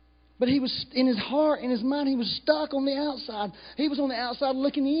 But he was, in his heart, in his mind, he was stuck on the outside. He was on the outside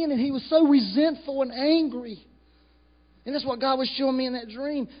looking in, and he was so resentful and angry. And that's what God was showing me in that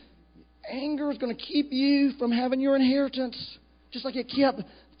dream. Anger is going to keep you from having your inheritance. Just like it kept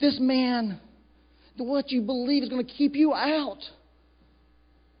this man. What you believe is going to keep you out.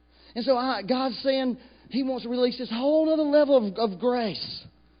 And so God's saying He wants to release this whole other level of grace.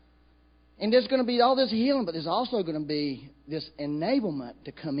 And there's going to be all this healing, but there's also going to be this enablement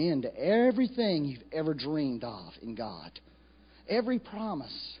to come into everything you've ever dreamed of in God. Every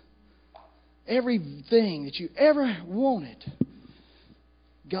promise. Everything that you ever wanted.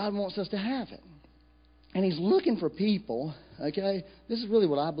 God wants us to have it. And He's looking for people, okay? This is really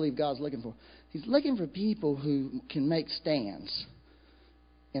what I believe God's looking for. He's looking for people who can make stands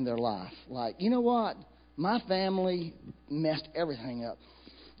in their life. Like, you know what? My family messed everything up.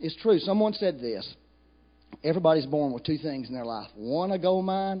 It's true. Someone said this. Everybody's born with two things in their life. One, a gold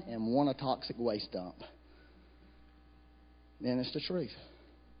mine, and one, a toxic waste dump. And it's the truth.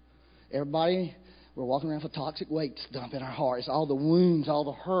 Everybody... We're walking around with a toxic waste dump in our hearts. All the wounds, all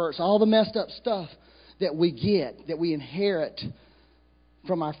the hurts, all the messed up stuff that we get, that we inherit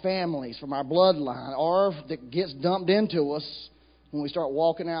from our families, from our bloodline, or that gets dumped into us when we start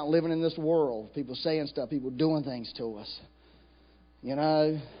walking out and living in this world. People saying stuff, people doing things to us. You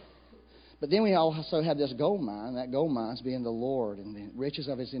know? But then we also have this gold mine. That gold mine is being the Lord and the riches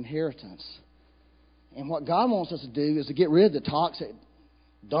of His inheritance. And what God wants us to do is to get rid of the toxic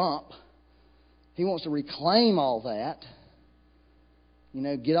dump. He wants to reclaim all that. You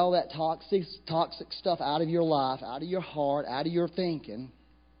know, get all that toxic stuff out of your life, out of your heart, out of your thinking.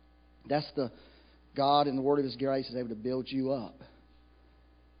 That's the God in the Word of His grace is able to build you up.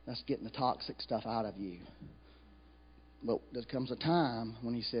 That's getting the toxic stuff out of you. But there comes a time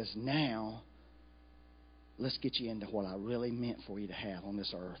when He says, now, let's get you into what I really meant for you to have on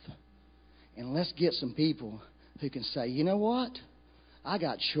this earth. And let's get some people who can say, you know what? I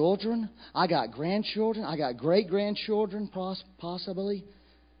got children, I got grandchildren, I got great-grandchildren possibly.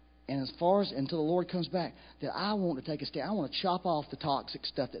 And as far as until the Lord comes back, that I want to take a stand. I want to chop off the toxic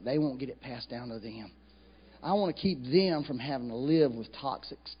stuff that they won't get it passed down to them. I want to keep them from having to live with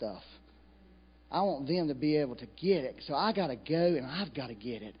toxic stuff. I want them to be able to get it. So I got to go and I've got to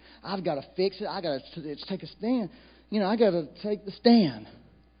get it. I've got to fix it. I got to take a stand. You know, I got to take the stand.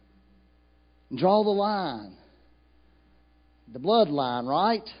 Draw the line. The bloodline,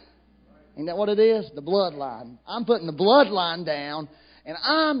 right? Ain't that what it is? The bloodline. I'm putting the bloodline down, and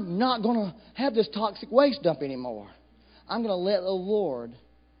I'm not going to have this toxic waste dump anymore. I'm going to let the Lord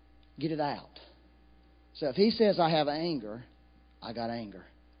get it out. So if He says I have anger, I got anger.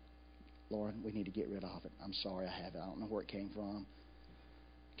 Lord, we need to get rid of it. I'm sorry I have it. I don't know where it came from.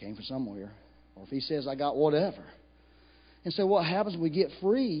 It came from somewhere. Or if He says I got whatever. And so what happens, we get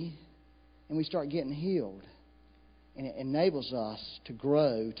free and we start getting healed. And it enables us to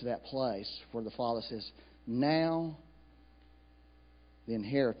grow to that place where the Father says, now the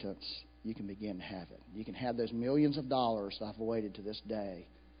inheritance, you can begin to have it. You can have those millions of dollars that I've waited to this day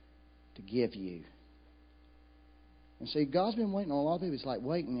to give you. And see, God's been waiting on a lot of people. It's like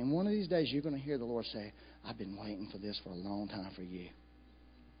waiting. And one of these days you're going to hear the Lord say, I've been waiting for this for a long time for you.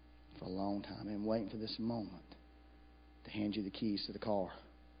 For a long time. I've been waiting for this moment to hand you the keys to the car,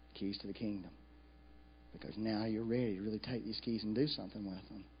 keys to the kingdom. Because now you're ready to really take these keys and do something with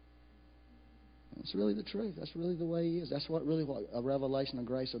them. And it's really the truth. That's really the way He is. That's what a revelation of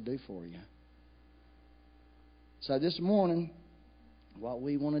grace will do for you. So this morning, what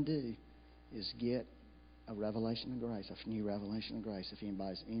we want to do is get a revelation of grace, a new revelation of grace. If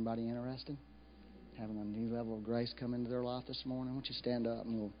anybody interested, having a new level of grace come into their life this morning, I want you to stand up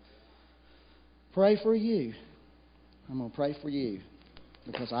and we'll pray for you. I'm going to pray for you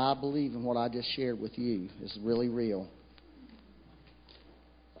because I believe in what I just shared with you is really real.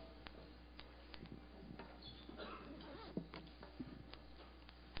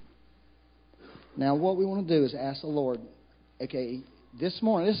 Now, what we want to do is ask the Lord, okay, this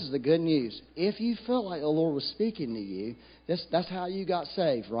morning, this is the good news. If you felt like the Lord was speaking to you, that's how you got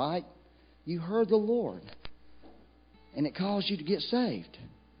saved, right? You heard the Lord, and it caused you to get saved.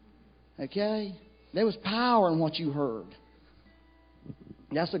 Okay? There was power in what you heard.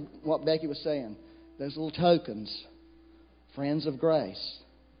 That's what Becky was saying. Those little tokens, friends of grace,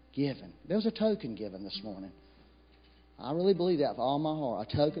 given. There was a token given this morning. I really believe that with all my heart.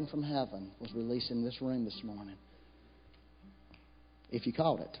 A token from heaven was released in this room this morning. If you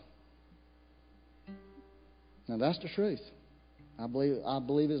caught it. Now that's the truth. I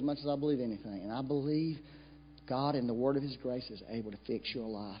believe as much as I believe anything. And I believe God in the word of His grace is able to fix your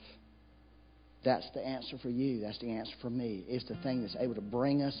life. That's the answer for you. That's the answer for me. It's the thing that's able to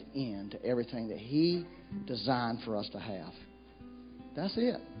bring us into everything that He designed for us to have. That's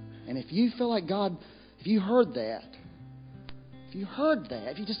it. And if you feel like God, if you heard that,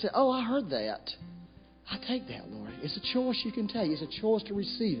 if you just said, oh, I heard that, I take that, Lord. It's a choice you can take. It's a choice to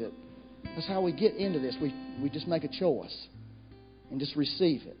receive it. That's how we get into this. We just make a choice and just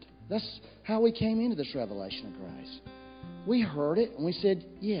receive it. That's how we came into this revelation of grace. We heard it and we said,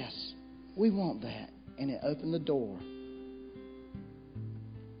 yes, we want that. And it opened the door.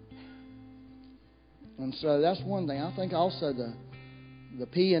 And so that's one thing. I think also the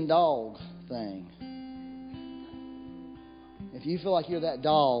pee and dog thing. If you feel like you're that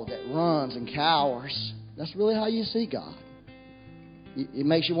dog that runs and cowers, that's really how you see God. It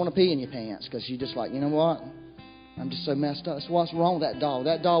makes you want to pee in your pants because you're just like, you know what? I'm just so messed up. So what's wrong with that dog?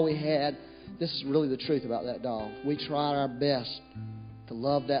 That dog we had, this is really the truth about that dog. We tried our best to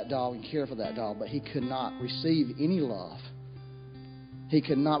love that dog and care for that dog, but he could not receive any love. He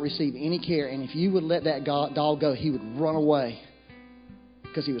could not receive any care. And if you would let that dog go, he would run away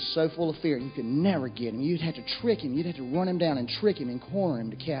because he was so full of fear and you could never get him. You'd have to trick him. You'd have to run him down and trick him and corner him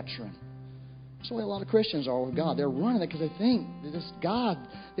to capture him. That's the way a lot of Christians are with God. They're running it because they think that this God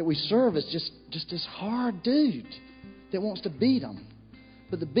that we serve is just this hard dude that wants to beat them.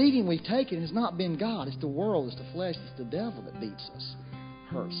 But the beating we've taken has not been God. It's the world, it's the flesh, it's the devil that beats us,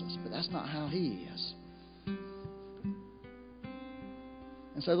 hurts us. But that's not how He is.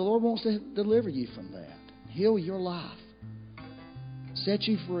 And so the Lord wants to deliver you from that. Heal your life. Set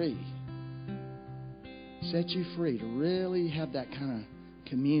you free. Set you free to really have that kind of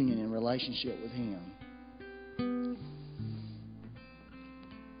communion and relationship with Him.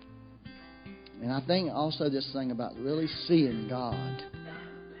 And I think also this thing about really seeing God.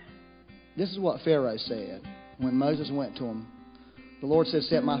 This is what Pharaoh said when Moses went to him. The Lord said,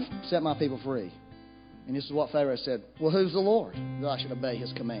 set my people free. And this is what Pharaoh said. Well, who's the Lord that I should obey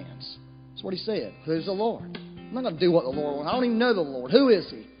His commands? That's what he said. Who's the Lord? I'm not going to do what the Lord wants. I don't even know the Lord. Who is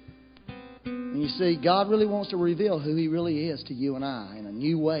He? And you see, God really wants to reveal who He really is to you and I in a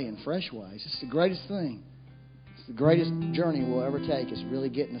new way, in fresh ways. It's the greatest thing. It's the greatest journey we'll ever take is really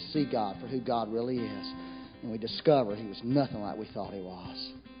getting to see God for who God really is. And we discover He was nothing like we thought He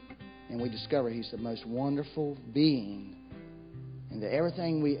was. And we discover He's the most wonderful being. And that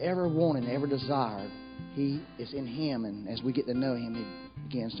everything we ever wanted and ever desired, He is in Him. And as we get to know Him, He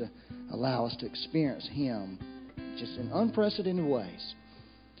begins to allow us to experience Him just in unprecedented ways.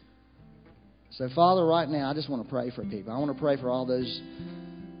 So, Father, right now, I just want to pray for people. I want to pray for all those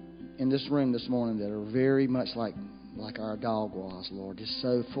in this room this morning that are very much like our dog was, Lord, just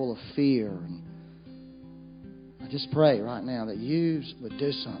so full of fear. And I just pray right now that You would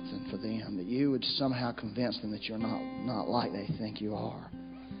do something for them, that You would somehow convince them that You're not like they think You are.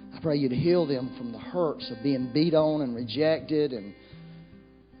 I pray You'd heal them from the hurts of being beat on and rejected and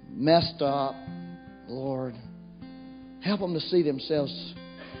messed up. Lord, help them to see themselves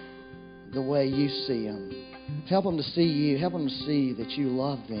the way You see them. Help them to see You. Help them to see that You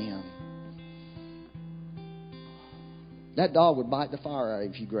love them. That dog would bite the fire out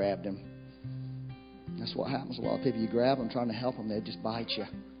if you grabbed him. That's what happens to a lot of people. You grab them trying to help them, they just bite you.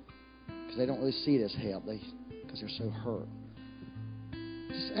 Because they don't really see it as help. Because they're so hurt.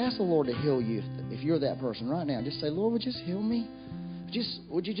 Just ask the Lord to heal you if you're that person right now. Just say, Lord, would you just heal me?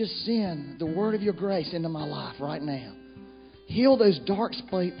 Would you just send the word of Your grace into my life right now? Heal those dark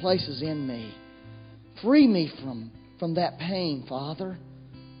places in me. Free me from that pain, Father.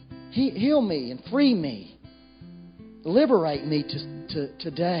 Heal me and free me. Liberate me to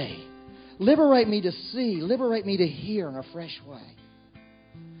today. Liberate me to see. Liberate me to hear in a fresh way.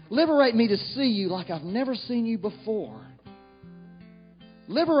 Liberate me to see You like I've never seen You before.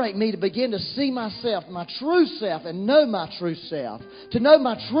 Liberate me to begin to see myself, my true self, and know my true self. To know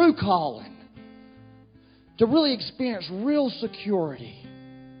my true calling. To really experience real security.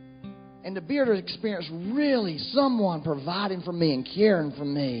 And to be able to experience really someone providing for me and caring for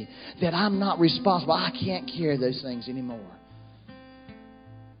me. That I'm not responsible. I can't carry those things anymore.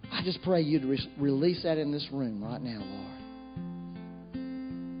 I just pray You'd release that in this room right now, Lord.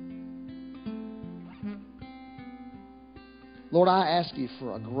 Lord, I ask You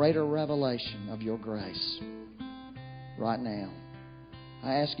for a greater revelation of Your grace right now.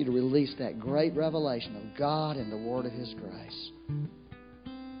 I ask You to release that great revelation of God and the word of His grace.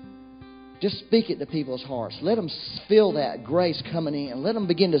 Just speak it to people's hearts. Let them feel that grace coming in. Let them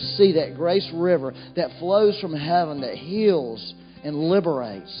begin to see that grace river that flows from heaven, that heals and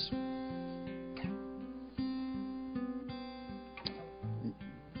liberates.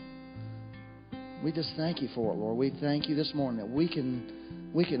 We just thank You for it, Lord. We thank You this morning that we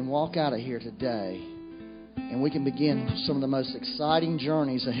can walk out of here today and we can begin some of the most exciting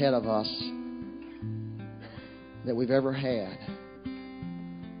journeys ahead of us that we've ever had.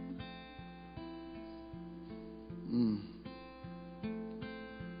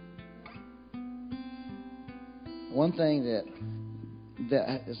 One thing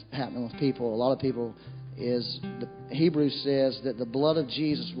that is happening with people, a lot of people, is Hebrews says that the blood of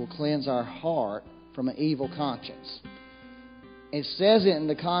Jesus will cleanse our heart from an evil conscience. It says it in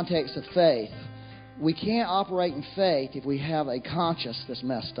the context of faith. We can't operate in faith if we have a conscience that's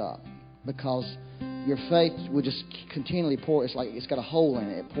messed up, because your faith will just continually pour. It's like it's got a hole in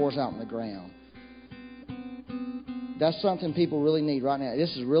it. It pours out in the ground. That's something people really need right now.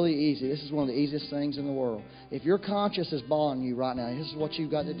 This is really easy. This is one of the easiest things in the world. If your conscience is bothering you right now, this is what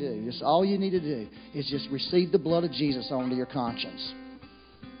you've got to do. Just all you need to do is just receive the blood of Jesus onto your conscience.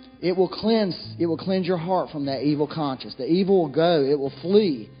 It will cleanse your heart from that evil conscience. The evil will go. It will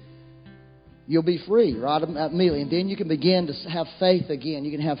flee. You'll be free right immediately. And then you can begin to have faith again. You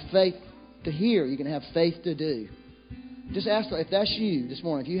can have faith to hear. You can have faith to do. Just ask, if that's you this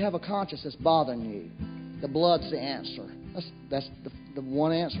morning, if you have a conscience that's bothering you, the blood's the answer. That's the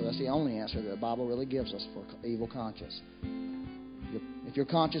one answer. That's the only answer that the Bible really gives us for evil conscience. If your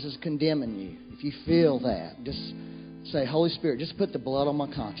conscience is condemning you, if you feel that, just say, Holy Spirit, just put the blood on my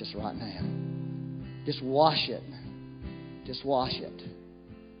conscience right now. Just wash it. Just wash it.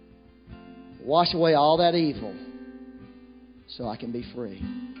 Wash away all that evil so I can be free.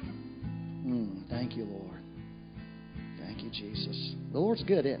 Thank You, Lord. Thank You, Jesus. The Lord's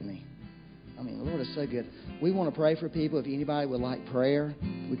good, isn't He? I mean, the Lord is so good. We want to pray for people. If anybody would like prayer,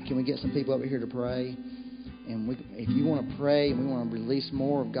 can we get some people over here to pray? And if you want to pray and we want to release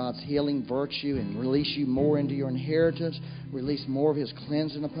more of God's healing virtue and release you more into your inheritance, release more of His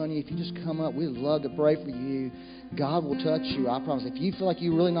cleansing upon you, if you just come up, we'd love to pray for you. God will touch you, I promise. If you feel like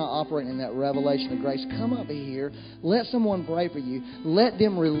you're really not operating in that revelation of grace, come up here. Let someone pray for you. Let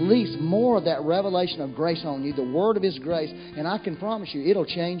them release more of that revelation of grace on you, the word of His grace. And I can promise you, it'll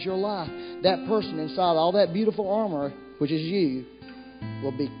change your life. That person inside all that beautiful armor, which is you,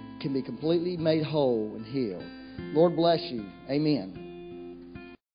 can be completely made whole and healed. Lord bless you. Amen.